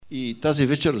И тази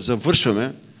вечер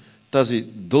завършваме тази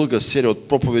дълга серия от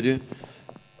проповеди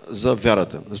за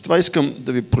вярата. Затова искам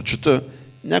да ви прочета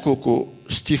няколко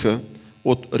стиха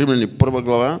от Римляни 1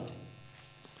 глава,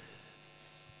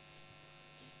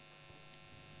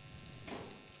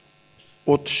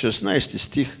 от 16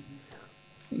 стих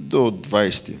до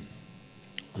 20.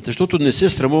 Защото не се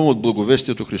срамувам от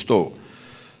благовестието Христово,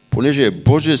 понеже е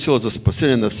Божия сила за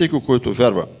спасение на всеки, който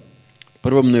вярва.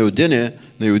 Първо на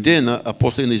юдея, на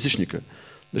апостола и на езичника.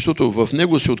 Защото в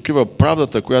него се открива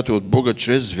правдата, която е от Бога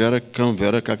чрез вяра към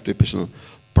вяра, както е писано.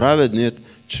 Праведният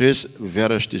чрез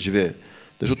вяра ще живее.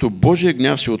 Защото Божия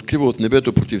гняв се открива от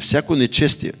небето против всяко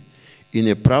нечестие и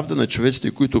неправда на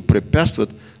човеците, които препятстват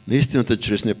на истината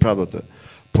чрез неправдата.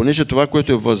 Понеже това,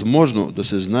 което е възможно да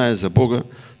се знае за Бога,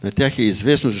 на тях е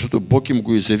известно, защото Бог им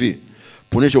го изяви.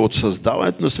 Понеже от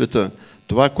създаването на света,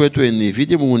 това, което е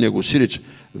невидимо у него, сиреч,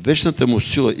 вечната му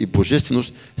сила и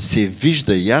божественост се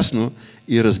вижда ясно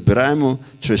и разбираемо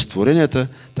чрез творенията,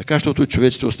 така, защото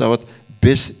човеците остават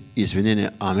без извинение.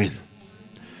 Амин.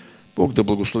 Бог да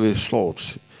благослови Словото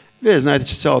си. Вие знаете,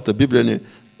 че цялата Библия ни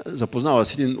запознава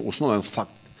с един основен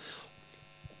факт.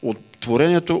 От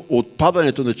творението, от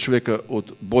падането на човека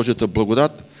от Божията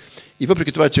благодат, и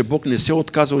въпреки това, че Бог не се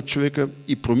отказа от човека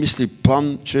и промисли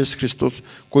план чрез Христос,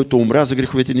 който умря за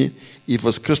греховете ни и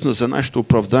възкръсна за нашето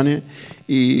оправдание,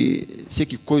 и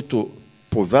всеки, който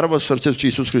повярва в сърцето, че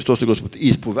Исус Христос е Господ и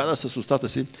изповяда с устата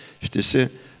си, ще се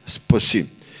спаси.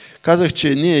 Казах,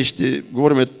 че ние ще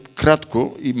говорим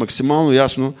кратко и максимално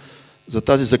ясно за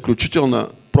тази заключителна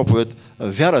проповед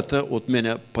 "Вярата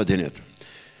отменя падението".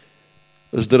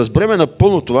 За да разбереме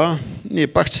напълно това, ние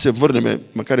пак ще се върнем,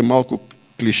 макар и малко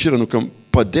клиширано, към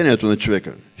падението на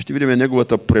човека. Ще видим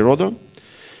неговата природа,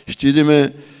 ще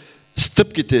видим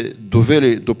стъпките,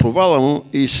 довели до провала му,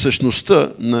 и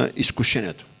същността на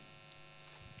изкушението.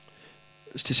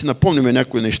 Ще си напомним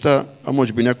някои неща, а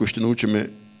може би някои ще научим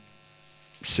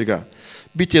сега.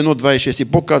 Битие 1.26.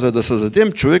 Бог каза да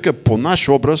създадем човека по наш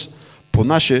образ, по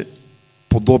наше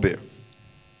подобие.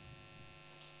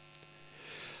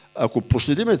 Ако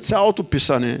проследиме цялото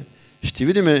писание, ще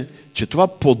видим, че това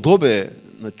подобие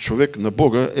на човек, на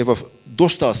Бога, е в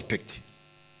доста аспекти.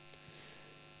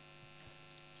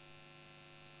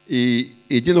 И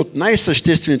един от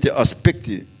най-съществените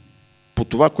аспекти по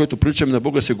това, което приличаме на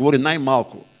Бога, се говори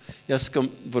най-малко. И аз искам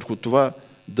върху това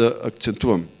да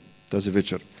акцентувам тази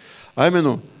вечер. А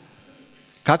именно,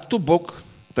 както Бог,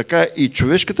 така и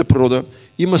човешката природа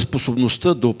има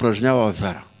способността да упражнява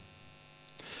вяра.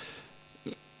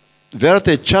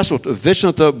 Вярата е част от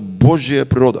вечната Божия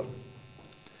природа.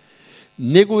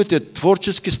 Неговите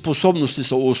творчески способности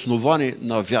са основани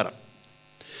на вяра.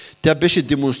 Тя беше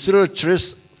демонстрирана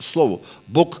чрез Слово.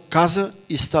 Бог каза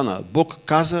и стана. Бог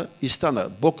каза и стана.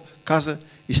 Бог каза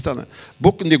и стана.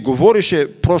 Бог не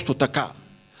говореше просто така,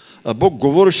 а Бог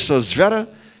говореше с вяра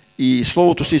и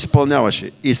Словото се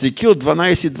изпълняваше. Езекил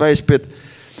 12.25.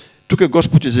 Тук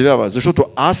Господ изявява: защото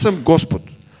аз съм Господ,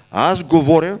 аз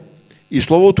говоря и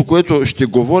Словото, което ще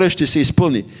говоря, ще се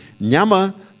изпълни.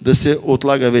 Няма да се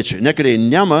отлага вече. Някъде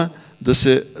няма да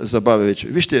се забавя вече.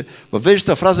 Вижте, във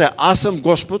вечната фраза е: аз съм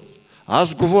Господ,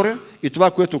 аз говоря и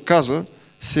това, което казва,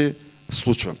 се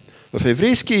случва. В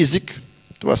еврейския език,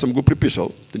 това съм го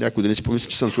приписал, да някой да не си помисли,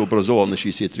 че съм се образовал на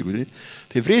 63 години,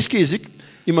 в еврейския език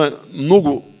има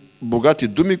много богати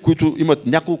думи, които имат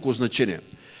няколко значения.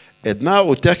 Една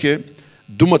от тях е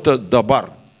думата дабар,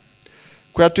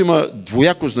 която има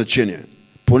двояко значение.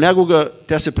 Понякога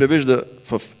тя се превежда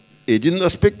в един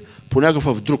аспект,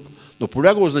 понякога в друг. Но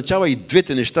понякога означава и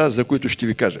двете неща, за които ще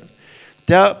ви кажа.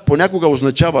 Тя понякога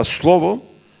означава слово,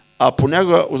 а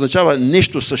понякога означава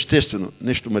нещо съществено,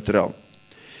 нещо материално.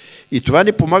 И това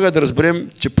ни помага да разберем,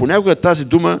 че понякога тази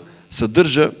дума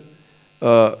съдържа,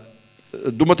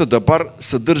 думата дабар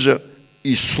съдържа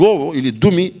и слово, или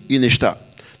думи, и неща.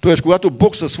 Тоест, когато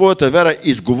Бог със своята вяра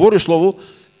изговори слово,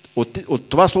 от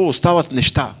това слово остават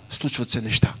неща, случват се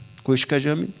неща. Кой ще каже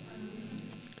амин?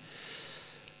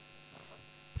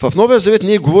 В Новия Завет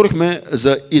ние говорихме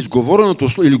за изговореното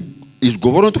слово, или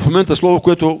изговореното в момента слово,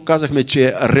 което казахме, че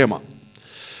е рема.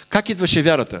 Как идваше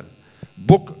вярата?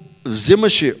 Бог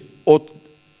вземаше от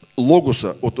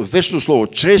логоса, от вечно слово,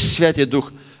 чрез Святия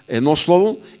Дух, едно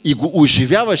слово и го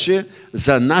оживяваше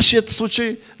за нашият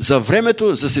случай, за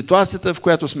времето, за ситуацията, в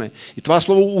която сме. И това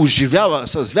слово оживява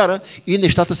с вяра и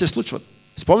нещата се случват.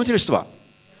 Спомните ли с това?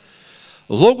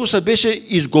 Логоса беше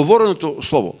изговореното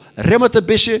слово. Ремата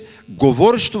беше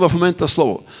говорещото в момента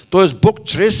слово. Тоест Бог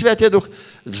чрез Святия Дух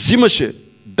взимаше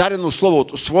дадено слово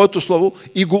от своето слово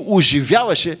и го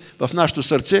оживяваше в нашето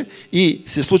сърце и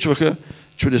се случваха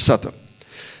чудесата.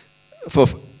 В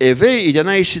Евреи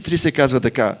 11.3 се казва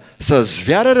така: с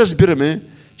вяра разбираме,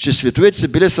 че световете са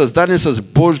били създадени с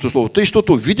Божието Слово, тъй,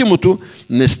 защото видимото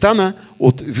не стана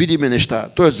от видими неща.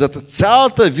 Тоест, за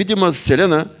цялата видима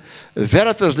вселена,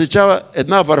 вярата различава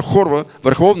една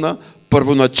върховна,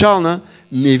 първоначална,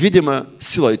 невидима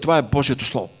сила. И това е Божието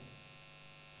Слово.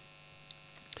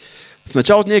 В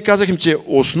началото ние казахме, че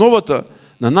основата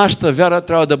на нашата вяра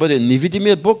трябва да бъде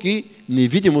невидимият Бог и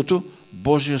невидимото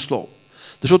Божие Слово.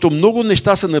 Защото много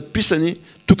неща са написани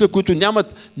тук, които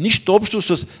нямат нищо общо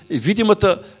с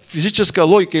видимата физическа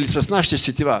логика или с нашите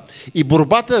сетива. И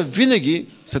борбата винаги,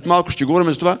 след малко ще говорим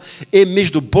за това, е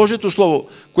между Божието Слово,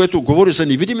 което говори за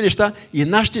невидими неща, и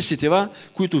нашите сетива,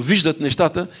 които виждат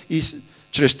нещата и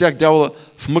чрез тях дявола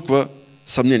вмъква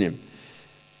съмнение.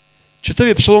 Чета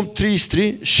ви Псалом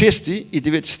 33, 6 и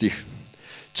 9 стих.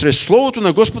 Чрез Словото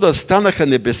на Господа станаха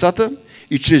небесата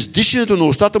и чрез дишането на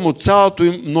устата му цялото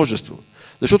им множество.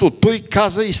 Защото Той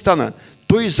каза и стана.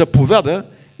 Той заповяда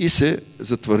и се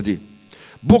затвърди.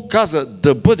 Бог каза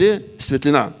да бъде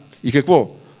светлина. И какво?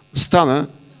 Стана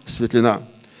светлина.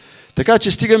 Така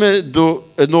че стигаме до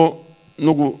едно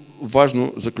много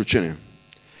важно заключение.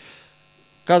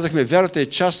 Казахме, вярата е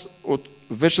част от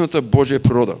вечната Божия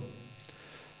природа.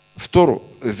 Второ,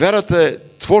 вярата е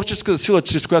творческата сила,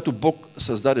 чрез която Бог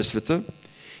създаде света,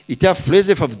 и тя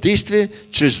влезе в действие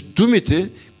чрез думите,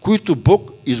 които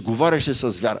Бог изговаряше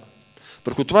с вяра.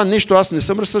 Върху това нещо аз не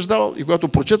съм разсъждавал и когато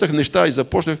прочетах неща и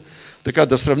започнах така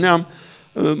да сравнявам,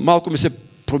 малко ми се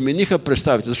промениха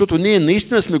представите. Защото ние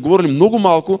наистина сме говорили много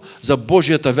малко за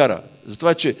Божията вяра. За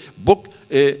това, че Бог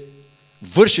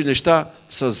върши неща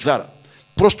с вяра.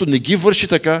 Просто не ги върши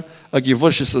така, а ги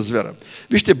върши с вяра.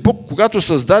 Вижте, Бог, когато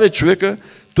създаде човека,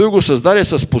 Той го създаде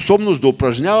със способност да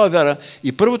упражнява вяра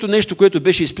и първото нещо, което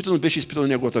беше изпитано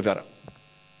неговата вяра.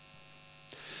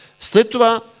 След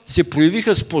това се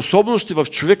проявиха способности в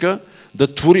човека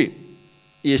да твори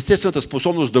и естествената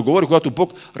способност да говори, когато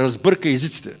Бог разбърка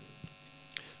езиците.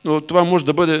 Но това може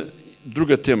да бъде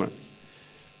друга тема.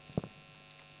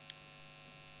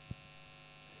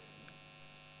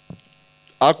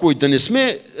 Ако и да не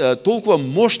сме толкова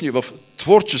мощни в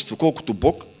творчество, колкото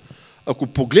Бог, ако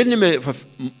погледнем в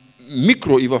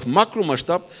микро и в макро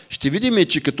мащаб, ще видим,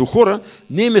 че като хора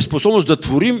ние имаме способност да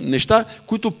творим неща,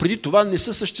 които преди това не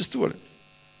са съществували.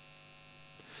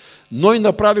 Ной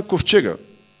направи ковчега,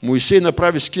 Моисей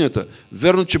направи скинята.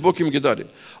 Верно, че Бог им ги даде.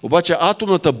 Обаче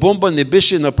атомната бомба не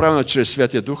беше направена чрез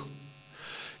Святия Дух.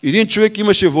 Един човек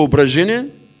имаше въображение,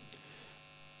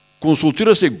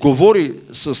 консултира се, говори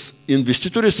с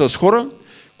инвеститори, с хора,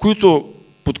 които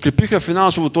подкрепиха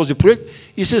финансово този проект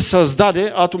и се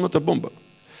създаде атомната бомба.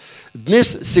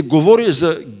 Днес се говори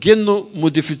за генно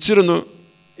модифицирано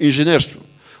инженерство.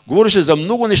 Говори се за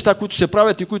много неща, които се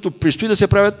правят и които предстои да се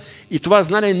правят, и това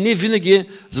знание не винаги е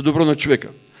за добро на човека.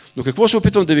 Но какво се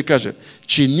опитвам да ви кажа?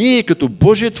 Че ние като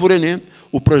Божие творение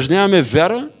упражняваме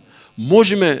вяра,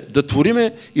 можем да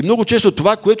твориме и много често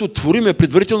това, което твориме,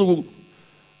 предварително го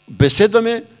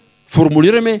беседваме,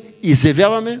 формулираме,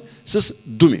 изявяваме с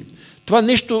думи. Това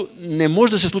нещо не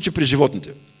може да се случи при животните.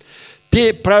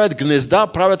 Те правят гнезда,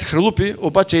 правят хралупи,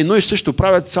 обаче едно и също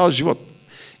правят цял живот.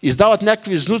 Издават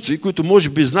някакви знуци, които може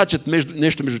би значат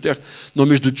нещо между тях, но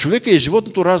между човека и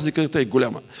животното разликата е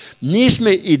голяма. Ние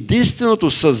сме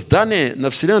единственото създание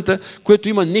на Вселената, което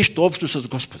има нещо общо с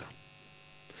Господа.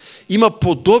 Има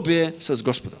подобие с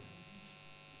Господа.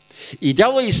 И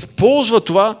дяволът използва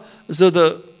това, за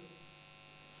да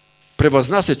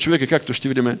превъзнася човека, както ще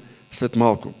видим след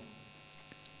малко.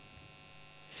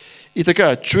 И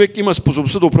така, човек има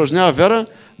способността да упражнява вяра,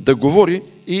 да говори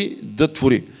и да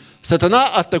твори. Сатана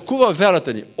атакува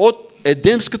вярата ни от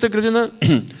Едемската градина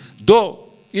до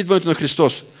идването на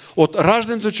Христос. От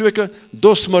раждането на човека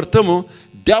до смъртта му,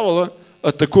 дявола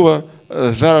атакува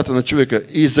вярата на човека.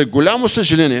 И за голямо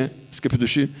съжаление, скъпи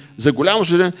души, за голямо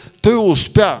съжаление, той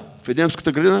успя в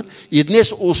Едемската градина и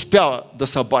днес успява да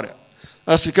събаря.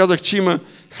 Аз ви казах, че има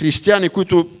християни,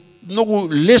 които много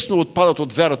лесно отпадат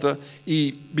от вярата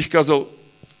и, бих казал,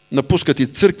 напускат и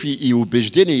църкви, и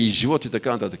убеждения, и живот, и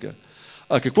така нататък.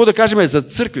 А какво да кажем за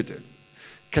църквите?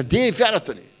 Къде е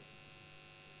вярата ни?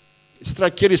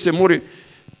 Сестра Кери се мори,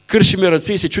 кършиме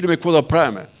ръце и се чудиме какво да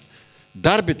правиме.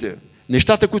 Дарбите,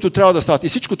 нещата, които трябва да стават. И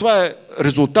всичко това е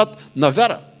резултат на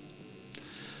вяра.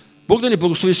 Бог да ни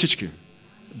благослови всички.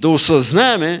 Да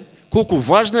осъзнаеме колко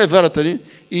важна е вярата ни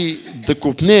и да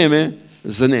копнееме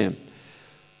за нея.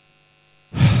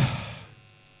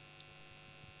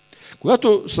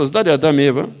 Когато създаде Адам и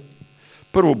Ева,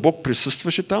 първо Бог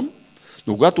присъстваше там,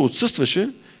 но когато отсъстваше,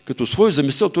 като свой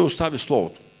замисъл, той остави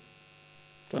Словото.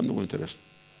 Това е много интересно.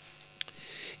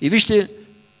 И вижте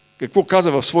какво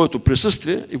каза в своето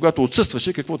присъствие и когато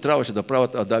отсъстваше, какво трябваше да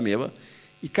правят Адам и Ева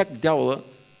и как дявола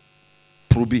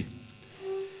проби.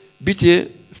 Битие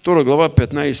 2 глава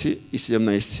 15 и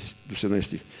 17 до 17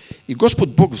 стих. И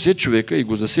Господ Бог взе човека и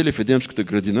го засели в Едемската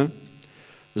градина,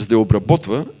 за да я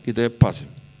обработва и да я пази.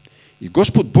 И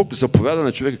Господ Бог заповяда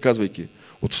на човека, казвайки: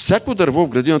 от всяко дърво в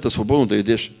градината свободно да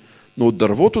идеш, но от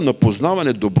дървото на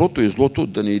познаване доброто и злото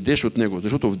да не идеш от него,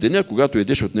 защото в деня, когато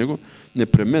идеш от него,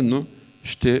 непременно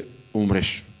ще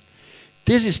умреш.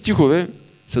 Тези стихове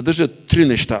съдържат три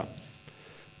неща.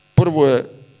 Първо е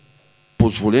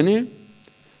позволение,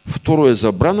 второ е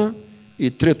забрана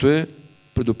и трето е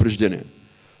предупреждение.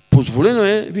 Позволено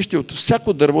е, вижте, от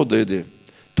всяко дърво да яде.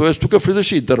 Тоест тук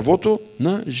влизаше и дървото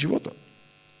на живота.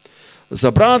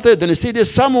 Забраната е да не се яде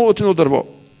само от едно дърво.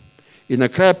 И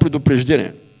накрая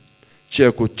предупреждение, че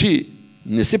ако ти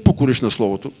не се покориш на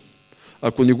Словото,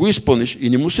 ако не го изпълниш и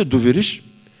не му се довериш,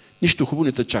 нищо хубаво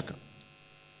не те чака.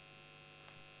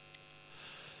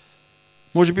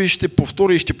 Може би ще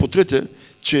повторя и ще потретя,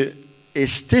 че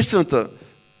естествената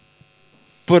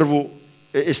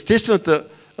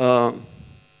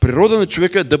природа на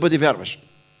човека е да бъде вярващ.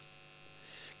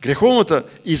 Греховната,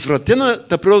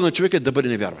 извратената природа на човека е да бъде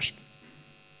невярващ.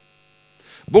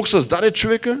 Бог създаде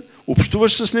човека,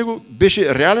 общуваше с него,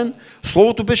 беше реален,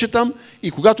 Словото беше там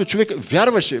и когато човек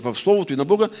вярваше в Словото и на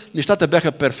Бога, нещата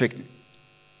бяха перфектни.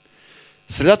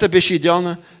 Средата беше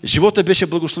идеална, живота беше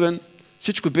благословен,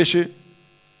 всичко беше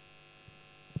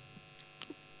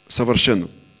съвършено.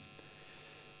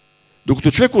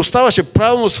 Докато човек оставаше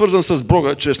правилно свързан с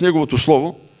Бога чрез Неговото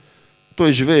Слово,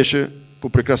 той живееше по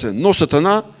прекрасен. Но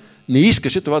Сатана не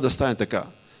искаше това да стане така.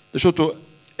 Защото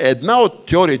една от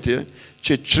теориите е,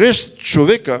 че чрез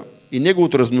човека и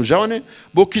неговото размножаване,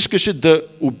 Бог искаше да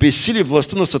обесили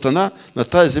властта на Сатана на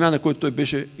тази земя, на която той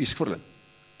беше изхвърлен.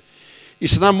 И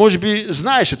Сатана може би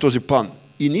знаеше този план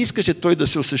и не искаше той да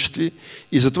се осъществи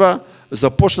и затова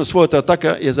започна своята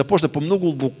атака и я започна по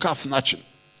много лукав начин.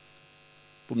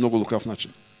 По много лукав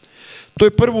начин.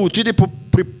 Той първо отиде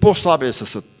при по-слабия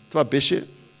съсъд. Това беше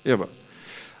Ева.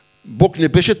 Бог не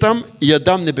беше там и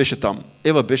Адам не беше там.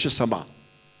 Ева беше сама.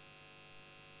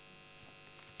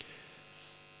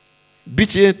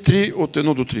 Битие 3 от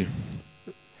 1 до 3.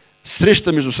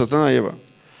 Среща между Сатана и Ева.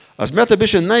 А змията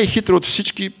беше най-хитра от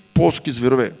всички полски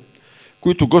зверове,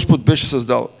 които Господ беше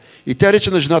създал. И тя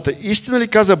рече на жената: истина ли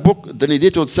каза Бог да не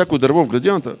идете от всяко дърво в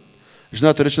градината?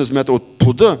 Жената рече на змията: от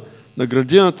плода на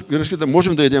градината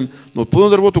можем да едем, но от плода на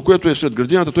дървото, което е сред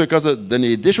градината, той каза да не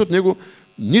идеш от него,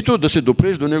 нито да се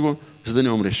допреш до него, за да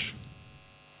не умреш.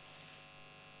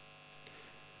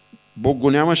 Бог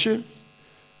го нямаше,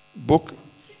 Бог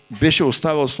беше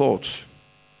оставил Словото си.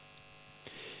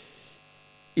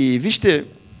 И вижте,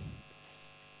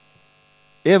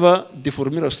 Ева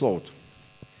деформира Словото.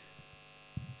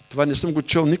 Това не съм го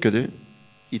чел никъде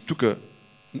и тук,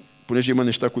 понеже има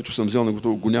неща, които съм взел, на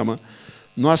готово го няма,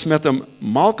 но аз смятам,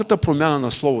 малката промяна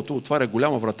на Словото отваря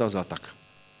голяма врата за атака.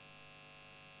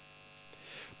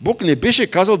 Бог не беше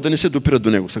казал да не се допират до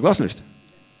него. Съгласни ли сте?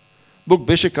 Бог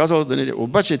беше казал да не...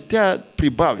 Обаче тя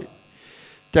прибави.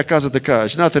 Тя каза така: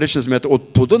 жената рече на змията: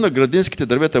 от плода на градинските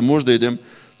дървета може да едем,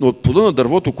 но от плода на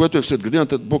дървото, което е всред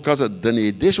градината, Бог каза да не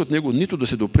едеш от него, нито да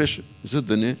се допреш, за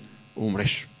да не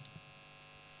умреш.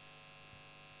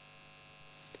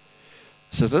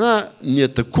 Сатана ни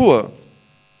атакува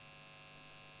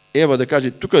Ева да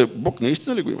каже: тук Бог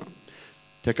наистина ли го има?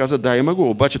 Тя каза: да, има го,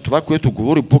 обаче това, което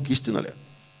говори Бог, истина ли е?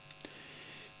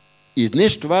 И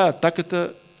днес това е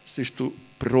атаката срещу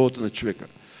природата на човека.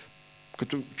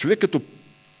 Човек като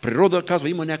природа казва: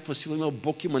 има някаква сила, има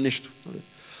Бог, има нещо.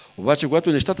 Обаче,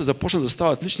 когато нещата започнат да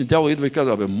стават лични, дявол идва и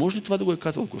казва: може ли това да го е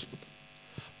казал Господ?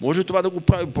 Може ли това да го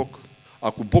прави Бог?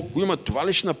 Ако Бог го има, това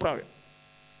ли ще направи?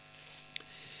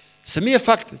 Самият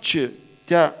факт, че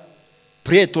тя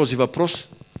прие този въпрос,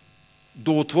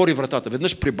 да отвори вратата.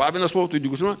 Веднъж прибави на Словото и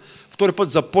дискусия, втори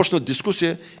път започна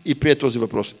дискусия и прие този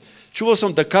въпрос. Чувал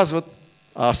съм да казват,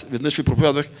 аз веднъж ви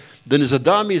проповядвах, да не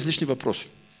задаваме излишни въпроси.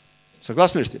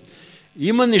 Съгласни ли сте?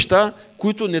 Има неща,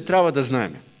 които не трябва да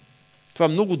знаем. Това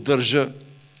много държа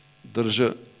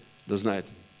да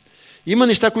знаете. Има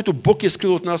неща, които Бог е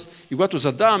скрил от нас и когато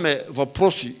задаваме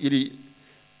въпроси или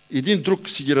един друг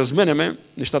си ги разменяме,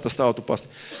 нещата стават опасни.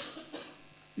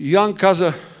 Йоан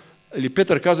каза, или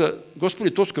Петър каза: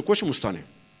 Господи, този какво ще му стане?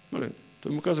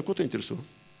 Той му каза: какво те интересува?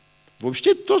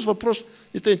 Въобще този въпрос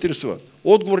не те интересува.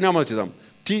 Отговор няма да ти дам.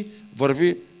 Ти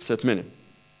върви след мене.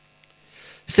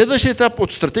 Следващия етап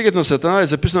от стратегията на Сатана е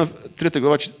записана в 3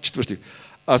 глава 4 стих.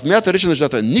 А змията рече на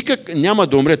жената: никак няма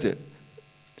да умрете.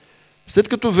 След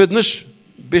като веднъж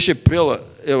беше приела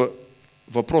Ева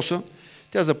въпроса,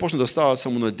 тя започна да става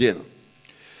самонадеяна.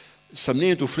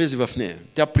 Съмнението влезе в нея.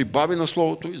 Тя прибави на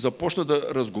Словото и започна да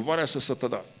разговаря с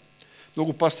Сатана.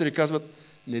 Много пастори казват,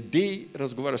 не дей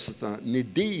разговаря с Сатана, не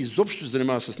дей изобщо се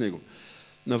занимава с него.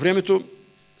 На времето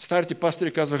старите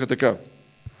пастори казваха така.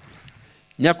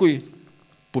 Някой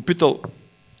попитал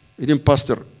един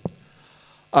пастор,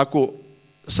 ако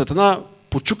Сатана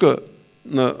почука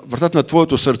на вратата на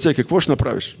твоето сърце, какво ще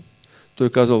направиш? Той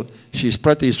казал, ще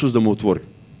изпратя Исус да му отвори.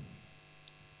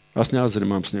 Аз няма да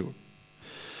занимавам с него.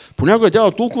 Понякога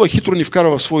дявол толкова хитро ни вкара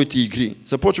в своите игри.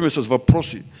 Започваме с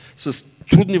въпроси, с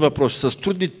трудни въпроси, с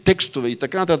трудни текстове и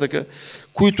така нататък,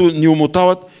 които ни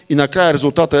умотават и накрая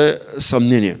резултата е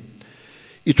съмнение.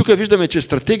 И тук виждаме, че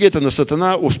стратегията на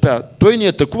Сатана успя. Той не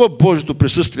атакува Божието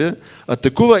присъствие,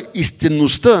 атакува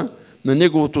истинността на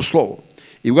Неговото Слово.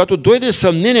 И когато дойде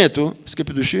съмнението,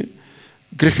 скъпи души,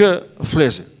 греха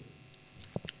влезе.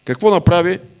 Какво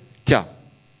направи тя?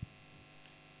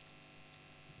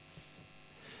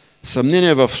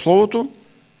 Съмнение в Словото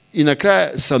и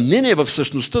накрая съмнение в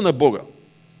същността на Бога.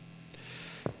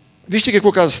 Вижте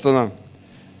какво каза Сатана.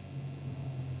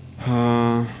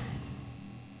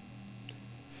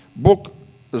 Бог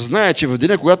знае, че в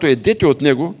деня, когато едете от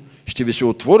Него, ще ви се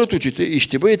отворят очите и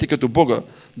ще бъдете като Бога,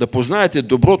 да познаете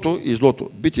доброто и злото.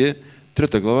 Битие,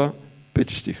 3 глава,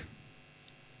 5 стих.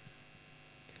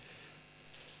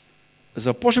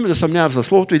 Започнем да съмняваме в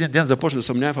Словото, един ден започнем да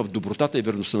съмняваме в добротата и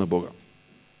верността на Бога.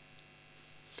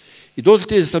 И дойдат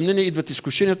тези съмнения, идват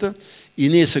изкушенията и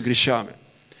ние съгрешаваме.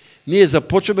 Ние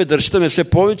започваме да разчитаме все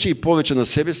повече и повече на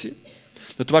себе си,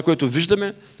 на това, което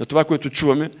виждаме, на това, което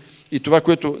чуваме и това,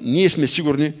 което ние сме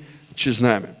сигурни, че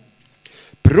знаеме.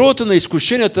 Природата на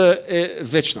изкушенията е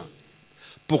вечна.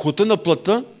 Похота на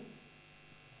плътта,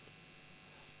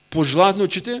 пожеланието на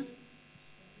очите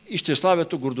и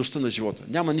щеславието, гордостта на живота.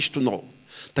 Няма нищо ново.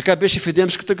 Така беше в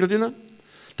Едемската градина,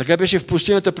 така беше в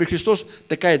пустинята при Христос,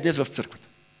 така е днес в църквата.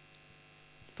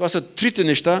 Това са трите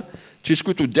неща, чрез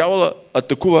които дявола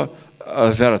атакува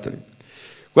вярата ни.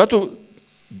 Когато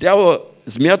дявола,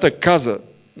 змията каза,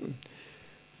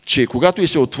 че когато и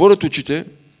се отворят очите,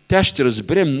 тя ще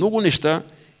разбере много неща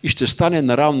и ще стане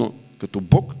наравно като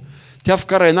Бог, тя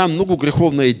вкара една много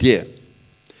греховна идея.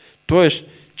 Тоест,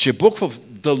 че Бог в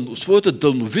своята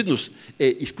дълновидност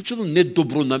е изключително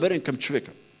недобронамерен към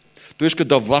човека. Той иска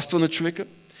да властва на човека,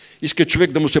 иска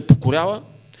човек да му се покорява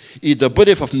и да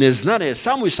бъде в незнание,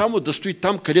 само и само да стои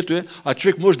там, където е, а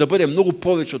човек може да бъде много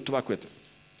повече от това, което е.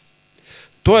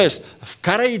 Тоест,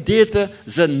 вкара идеята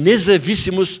за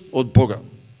независимост от Бога.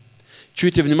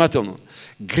 Чуйте внимателно.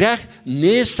 Грях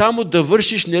не е само да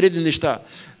вършиш нередни неща.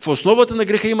 В основата на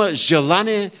греха има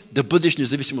желание да бъдеш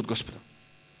независим от Господа.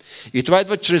 И това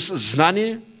идва чрез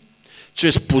знание,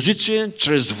 чрез позиция,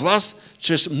 чрез власт,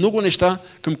 чрез много неща,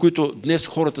 към които днес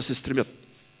хората се стремят.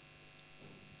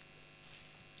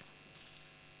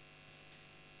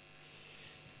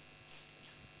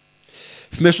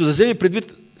 Вместо да вземе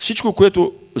предвид всичко,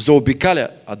 което заобикаля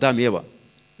Адам и Ева.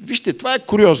 Вижте, това е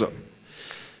куриоза.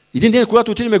 Един ден,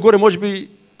 когато отидем горе, може би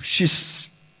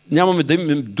нямаме да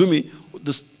имаме думи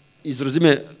да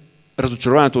изразиме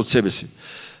разочарованието от себе си.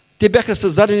 Те бяха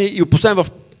създадени и поставени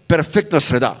в перфектна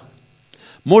среда.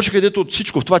 Можеха да ядат от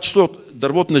всичко, в това число от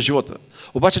дървото на живота.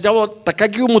 Обаче дяволът така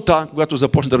ги умота, когато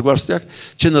започна да разговаря с тях,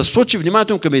 че насочи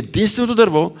вниманието към единственото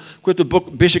дърво, което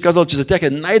Бог беше казал, че за тях е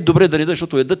най-добре да не ядат,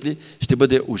 защото ядат ли, ще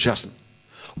бъде ужасно.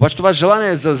 Обаче това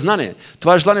желание за знание,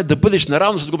 това желание да бъдеш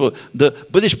наравно с Господа, да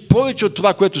бъдеш повече от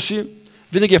това, което си,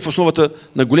 винаги е в основата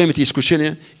на големите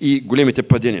изкушения и големите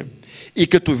падения. И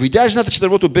като видя жената, че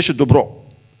дървото беше добро,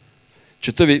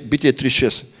 чета ви Битие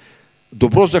 3.6,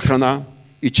 добро за храна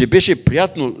и че беше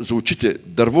приятно за очите,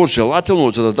 дърво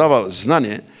желателно, за да дава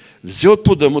знание, взе от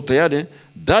плода му, та яде,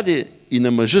 даде и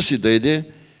на мъжа си да яде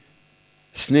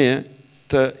с нея,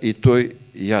 та и той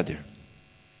яде.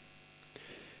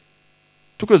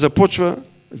 Тук започва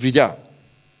видя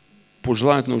по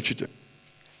желанието на очите.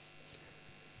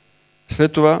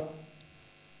 След това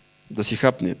да си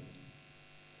хапне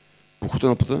похота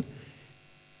на плътта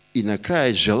и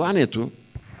накрая желанието,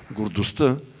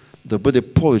 гордостта да бъде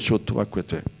повече от това,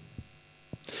 което е.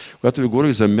 Когато ви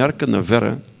говорих за мярка на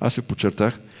вера, аз ви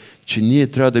подчертах, че ние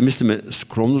трябва да мислиме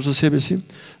скромно за себе си,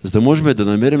 за да можем да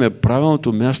намерим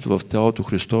правилното място в тялото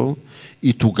Христово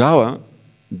и тогава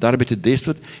дарбите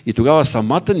действат и тогава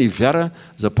самата ни вяра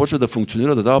започва да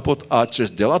функционира, да дава плод, а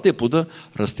чрез делата и плода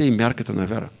расте и мярката на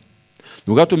вяра.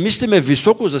 Но когато мислиме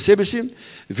високо за себе си,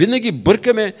 винаги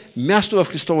бъркаме място в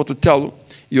Христовото тяло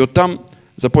и оттам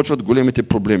започват големите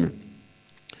проблеми.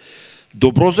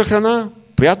 Добро за храна,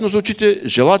 приятно за очите,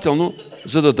 желателно,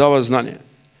 за да дава знание.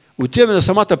 Отиваме на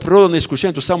самата природа на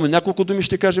изкушението, само няколко думи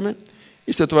ще кажем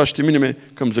и след това ще минем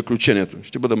към заключението.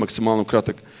 Ще бъда максимално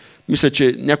кратък. Мисля,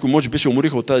 че някой може би се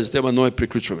умориха от тази тема, но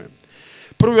приключваме.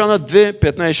 1 Йоанна 2,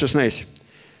 15-16.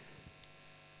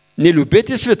 Не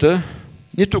любете света,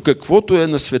 нито каквото е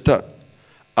на света.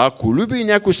 Ако люби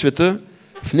някой света,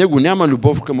 в него няма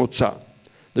любов към Отца.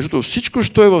 Защото всичко,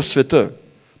 що е в света,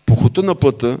 похота на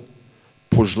плътта,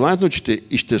 пожеланието на очите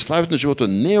и щеславието на живота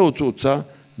не е от Отца,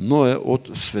 но е от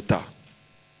света.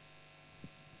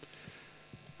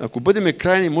 Ако бъдем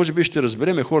крайни, може би ще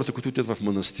разбереме хората, които отиват в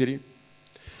манастири,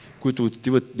 които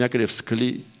отиват някъде в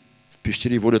скали, в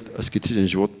пещери и водят аскетичен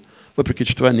живот, въпреки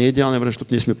че това не е идеален вариант,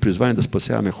 защото ние сме призвани да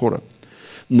спасяваме хора.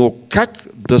 Но как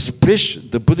да спреш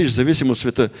да бъдеш зависим от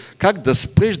света? Как да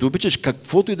спреш да обичаш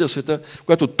каквото и да е в света,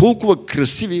 когато толкова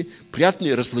красиви,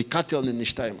 приятни, развлекателни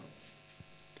неща има?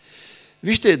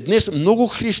 Вижте, днес много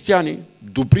християни,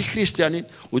 добри християни,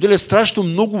 отделят страшно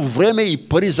много време и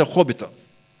пари за хобита.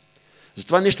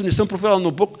 Затова нещо не съм проповядал,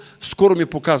 но Бог скоро ми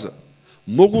показа.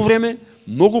 Много време,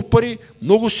 много пари,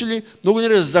 много сили, много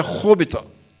енергия за хобита.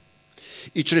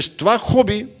 И чрез това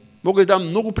хоби, мога да дам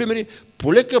много примери,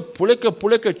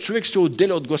 полека човек се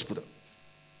отделя от Господа.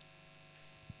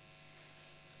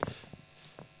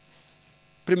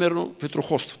 Примерно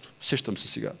ветроходството. Сещам се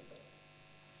сега.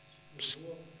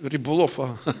 Риболов,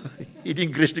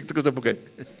 един грешник тук запокай.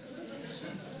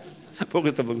 Бог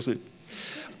да те благослови.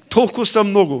 Толкова са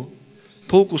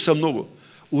много.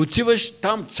 Отиваш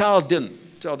там цял ден.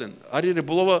 Ари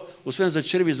риболова, освен за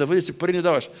черви и за въдици, пари не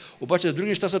даваш. Обаче други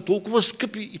неща са толкова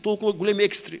скъпи и толкова големи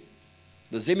екстри.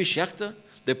 Да вземеш яхта,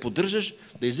 да я поддържаш,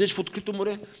 да излезеш в открито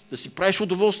море, да си правиш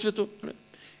удоволствието.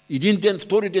 Един ден,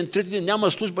 втори ден, трети ден,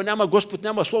 няма служба, няма Господ,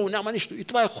 няма слово, няма нищо. И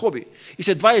това е хоби. И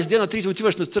след 20 дена, 30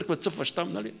 отиваш на църква, цъфваш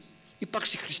там, нали? И пак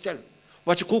си християнин.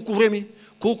 Обаче колко време,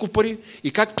 колко пари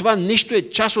и как това нещо е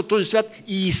част от този свят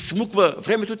и изсмуква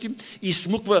времето ти, и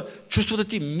изсмуква чувствата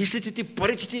ти, мислите ти,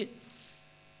 парите ти.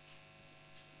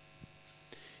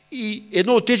 И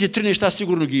едно от тези три неща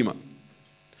сигурно ги има.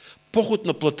 Поход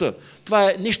на плътта.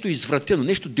 Това е нещо извратено,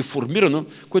 нещо деформирано,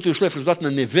 което е дошло в резултат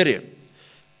на неверие.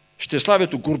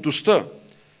 Щеславието, гордостта,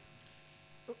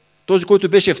 този, който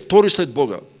беше втори след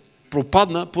Бога,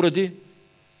 пропадна поради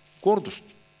гордост.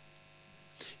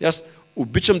 И аз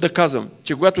обичам да казвам,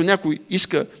 че когато някой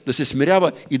иска да се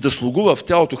смирява и да слугува в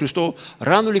тялото Христово,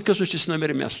 рано или късно ще се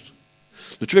намери място.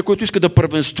 Но човек, който иска да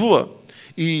първенствува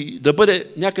и да бъде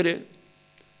някъде,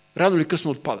 рано или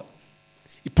късно отпада.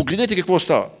 И погледнете какво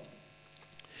става.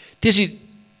 Тези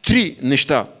три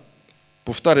неща,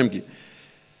 повтарям ги,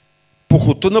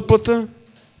 похота на плътта,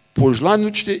 пожелание на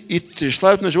очите и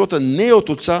щеславието на живота не е от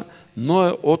Отца, но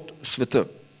е от света.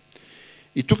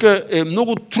 И тук е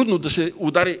много трудно да се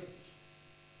удари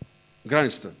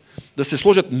границата, да се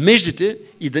сложат междите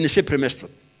и да не се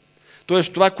преместват.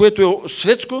 Тоест това, което е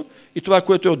светско и това,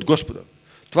 което е от Господа.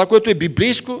 Това, което е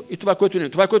библейско и това, което не е.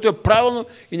 Това, което е правилно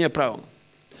и не е правилно.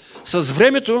 С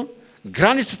времето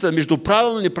границата между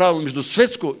правилно и неправилно, между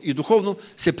светско и духовно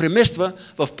се премества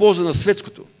в полза на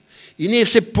светското. И ние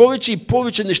все повече и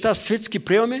повече неща светски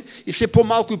приемаме и все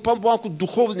по-малко и по-малко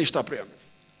духовни неща приемаме.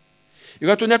 И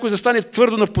когато някой застане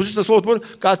твърдо на позиция на Словото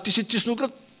Божие, казва, ти си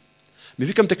тисноград. Ми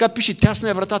викам, така пише, тясна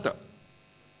е вратата.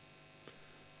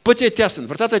 Пътят е тясен,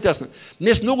 вратата е тясна.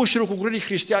 Днес много широкогради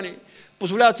християни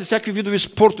позволяват се всякакви видови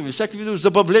спортове, всякакви видови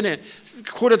забавления,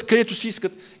 ходят където си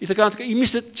искат и така нататък, и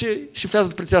мислят, че ще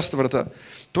влязат пред тясната врата.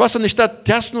 Това са неща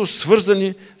тясно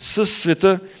свързани с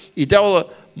света и дявола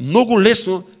много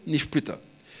лесно ни вплита.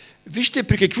 Вижте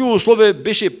при какви условия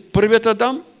беше първият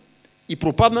Адам и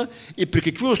пропадна, и при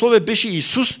какви условия беше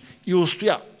Исус и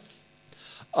устоя.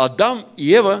 Адам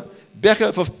и Ева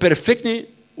бяха в перфектни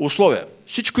условия.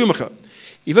 Всичко имаха.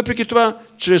 И въпреки това,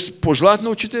 чрез пожеланието на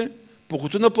очите,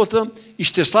 похота на плътта и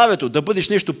щеславието да бъдеш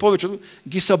нещо повече,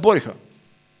 ги събориха.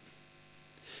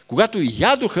 Когато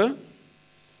ядоха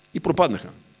и пропаднаха.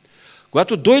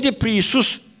 Когато дойде при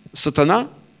Исус Сатана,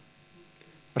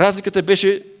 разликата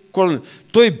беше коренна.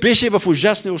 Той беше в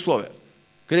ужасни условия.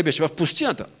 Къде беше? В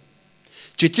пустинята.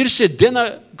 40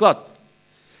 дена глад.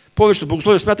 Повечето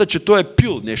богослови смятат, че той е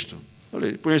пил нещо.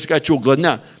 Понеже се казва, че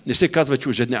огладня. Не се казва, че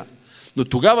ожедня. Но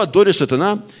тогава дойде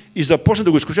Сатана и започна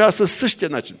да го изкушава със същия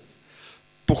начин.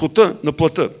 Похота на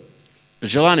плътта,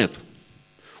 желанието,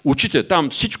 очите, там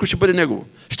всичко ще бъде негово.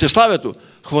 Щеславието,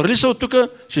 хвърли се от тук,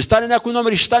 ще стане някой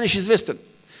номер и ще станеш известен.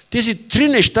 Тези три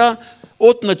неща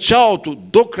от началото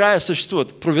до края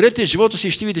съществуват. Проверете живота си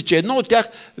и ще видите, че едно от тях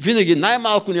винаги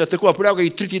най-малко ни атакува, понякога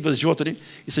и трите идват в живота ни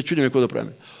и се чудим какво да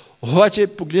правим. Обаче,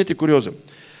 погледнете куриоза.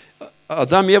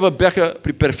 Адам и Ева бяха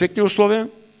при перфектни условия,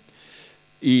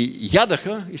 и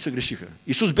ядаха и съгрешиха.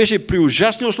 Исус беше при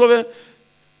ужасни условия,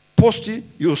 пости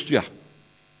и устоя.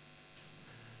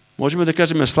 Можем да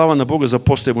кажем слава на Бога за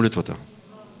поста и молитвата.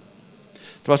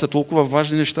 Това са толкова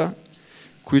важни неща,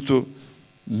 които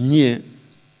ние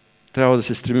трябва да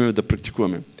се стремим да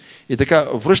практикуваме. И така,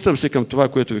 връщам се към това,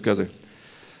 което ви казах.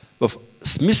 В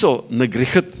смисъл на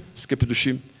грехът, скъпи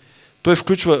души, той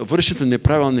включва вършенето на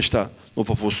неправилни неща, но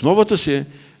в основата си е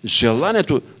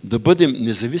желанието да бъдем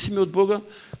независими от Бога,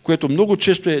 което много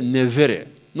често е неверие.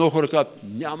 Много хора казват,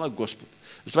 няма Господ.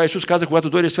 Затова Исус каза, когато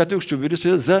дойде Святия Дух, ще обяви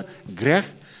се за грях,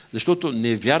 защото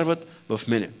не вярват в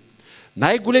мене.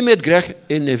 Най-големият грях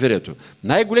е неверието.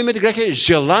 Най-големият грях е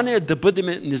желание да бъдем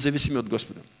независими от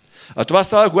Господа. А това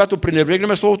става, когато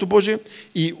пренебрегнем Словото Божие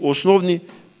и основни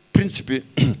принципи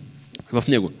в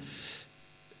него.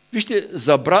 Вижте,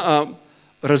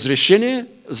 разрешение,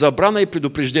 забрана и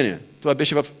предупреждение. Това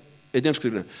беше в Едемската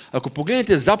градина. Ако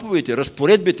погледнете заповедите,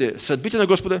 разпоредбите, съдбите на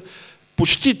Господа,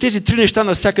 почти тези три неща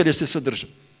навсякъде се съдържат.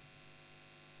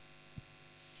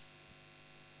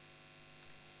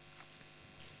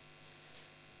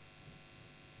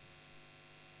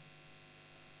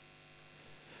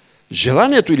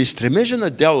 Желанието или стремежа на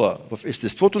дявола в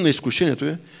естеството на изкушението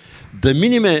е да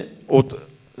минеме от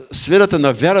сферата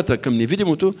на вярата към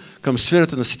невидимото, към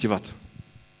сферата на сетивата.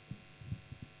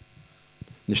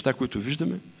 Неща, които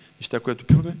виждаме, неща, които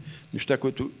пиваме, неща,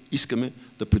 които искаме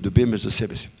да придобиеме за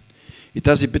себе си. И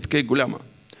тази битка е голяма.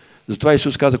 Затова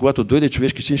Исус каза, когато дойде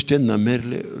човешки син, ще намери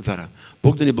ли вяра.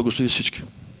 Бог да ни благослови всички.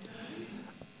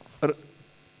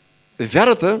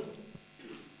 Вярата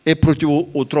е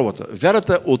противоотровата.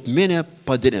 Вярата отменя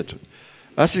падението.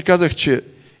 Аз ви казах, че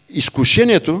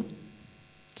изкушението,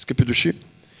 скъпи души,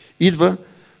 идва,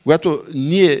 когато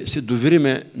ние се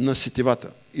довериме на сетивата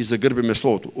и загърбиме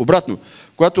Словото. Обратно,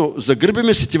 когато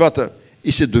загърбиме сетивата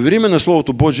и се довериме на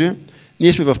Словото Божие,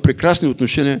 ние сме в прекрасни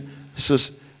отношения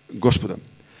с Господа.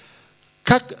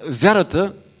 Как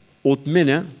вярата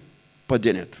отменя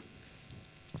падението?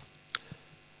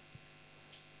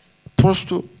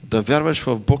 Просто да вярваш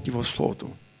в Бог и в Словото.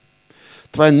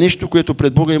 Това е нещо, което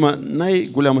пред Бога има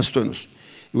най-голяма стойност.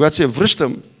 И когато се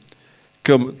връщам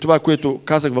към това, което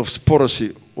казах в спора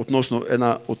си относно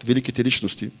една от великите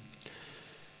личности,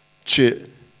 че,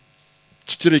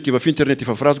 цитирайки в интернет и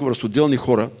в разговор с отделни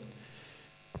хора,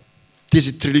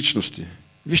 тези три личности.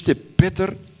 Вижте,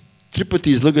 Петър 3 пъти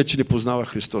излъга, че не познава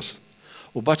Христос.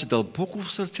 Обаче дълбоко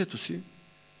в сърцето си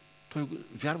той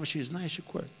вярваше и знаеше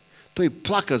кое. Той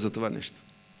плака за това нещо.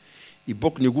 И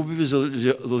Бог не го обяви за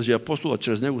лъжеапостол, а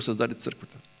чрез него създаде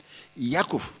църквата. И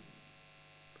Яков,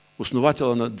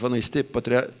 основателя на 12-те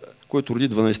патриарси, който роди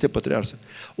 12-те патриарси,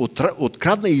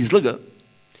 открадна и излъга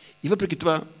и въпреки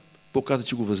това Бог каза,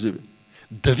 че го възлюби.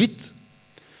 Давид,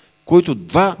 който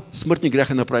 2 смъртни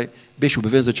гряха направи, беше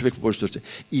обявен за човек по Божието сърце.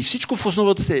 И всичко в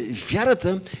основата се е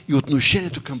вярата и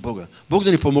отношението към Бога. Бог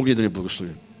да ни помогне и да ни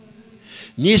благослови.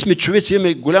 Ние сме човеци,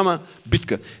 имаме голяма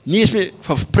битка. Ние сме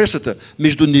в пресата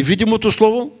между невидимото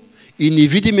Слово и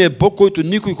невидимия Бог, който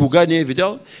никой кога не е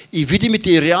видял, и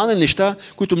видимите и реални неща,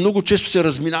 които много често се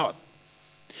разминават.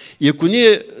 И ако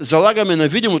ние залагаме на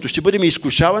видимото, ще бъдем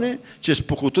изкушавани чрез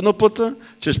похота на плътта,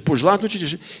 чрез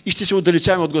пожеланието и ще се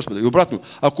отдалечаваме от Господа. И обратно,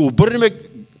 ако обърнем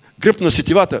гръб на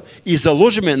сетивата и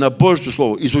заложиме на Божието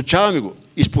Слово, изучаваме го,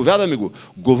 изповядаме го,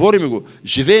 говориме го,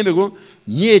 живееме го,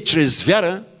 ние чрез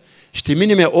вяра ще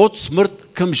минеме от смърт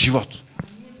към живот.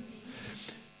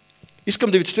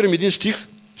 Искам да ви цитирам един стих,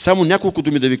 само няколко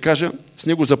думи да ви кажа. С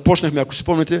него започнахме, ако си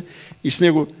спомняте, и с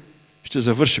него ще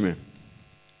завършиме.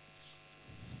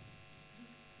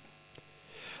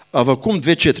 Авакум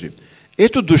 2.4.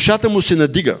 Ето душата му се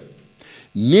надига.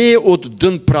 Не е от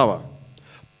дън права,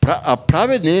 а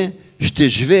праведне ще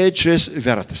живее чрез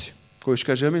вярата си. Кой ще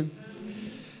каже амин?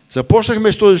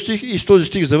 Започнахме с този стих и с този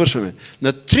стих завършваме.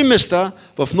 На 3 места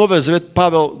в Новия Завет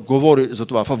Павел говори за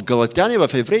това. В Галатяни, в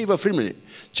Евреи и в Римляни.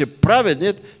 Че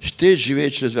праведният ще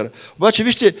живее чрез вяра. Обаче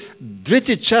вижте,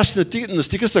 двете части на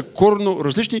стиха са коренно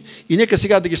различни и нека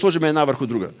сега да ги сложим една върху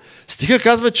друга. Стиха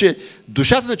казва, че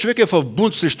душата на човека е в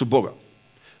бунт срещу Бога.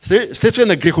 Следствие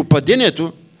на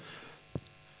грехопадението,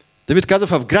 Давид казва,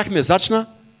 в грях ме зачна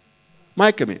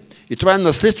майка ми. И това е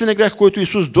наследствен грях, който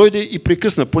Исус дойде и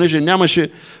прекъсна, понеже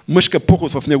нямаше мъжка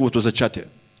поход в неговото зачатие.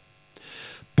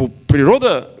 По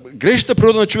природа, грешната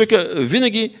природа на човека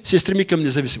винаги се стреми към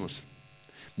независимост.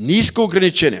 Не иска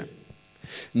ограничения.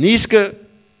 Не иска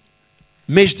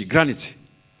межди, граници.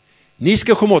 Не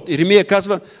иска хомот. Иеремия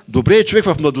казва, добре е човек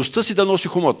в младостта си да носи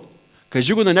хомот.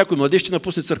 Кажи го на някой младеж, ще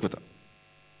напусне църквата.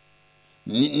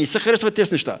 Не се харесват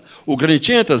тези неща.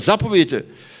 Ограниченията, заповедите,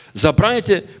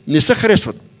 забраните не се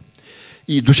харесват.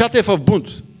 И душата е в бунт.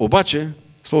 Обаче,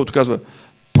 Словото казва,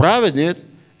 праведният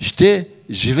ще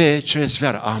живее чрез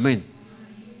вяра. Амин.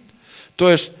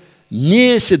 Тоест,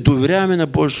 ние се доверяваме на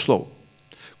Божието Слово,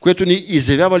 което ни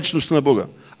изявява личността на Бога.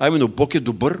 А именно, Бог е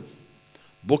добър,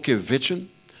 Бог е вечен,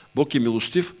 Бог е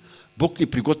милостив, Бог ни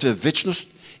приготвя вечност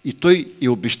и Той е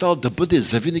обещал да бъде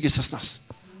завинаги с нас.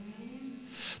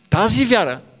 Тази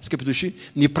вяра, скъпи души,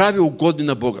 ни прави угодни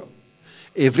на Бога.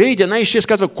 Евреи 11.6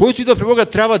 казва, който идва при Бога,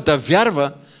 трябва да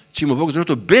вярва, че има Бог,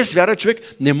 защото без вяра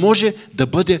човек не може да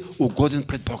бъде угоден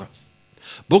пред Бога.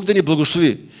 Бог да ни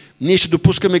благослови. Ние ще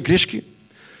допускаме грешки.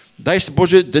 Дай се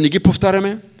Боже да не ги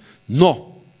повтаряме, но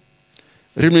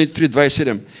Римляни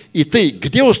 3.27. И тъй,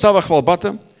 къде остава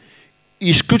хвалбата?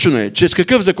 Изключено е. Чрез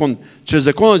какъв закон? Чрез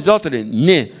закона на делата ли?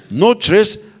 Не, но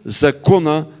чрез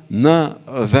закона на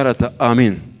вярата.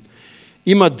 Амин.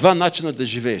 Има два начина да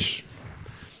живееш.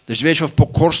 Да живееш в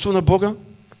покорство на Бога,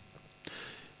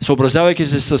 съобразявайки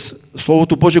се с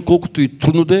Словото Божие, колкото и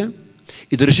трудно да е,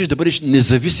 и да решиш да бъдеш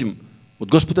независим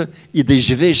от Господа и да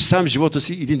живееш сам живота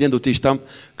си, един ден да отидеш там,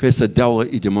 където са дявола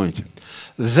и демоните.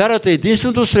 Вярата е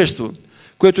единственото средство,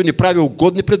 което ни прави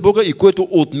угодни пред Бога и което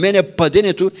отменя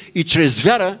падението, и чрез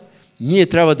вяра ние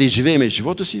трябва да изживеем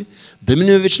живота си, да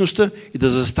минем вечността и да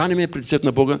застанем пред лицето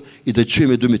на Бога и да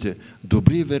чуем думите.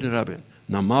 Добри и верни рабе,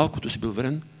 на малкото си бил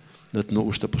верен, над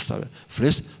много ще поставя.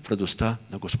 Влез в радостта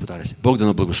на Господаря си. Бог да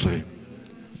наблагослови.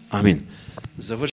 Амин.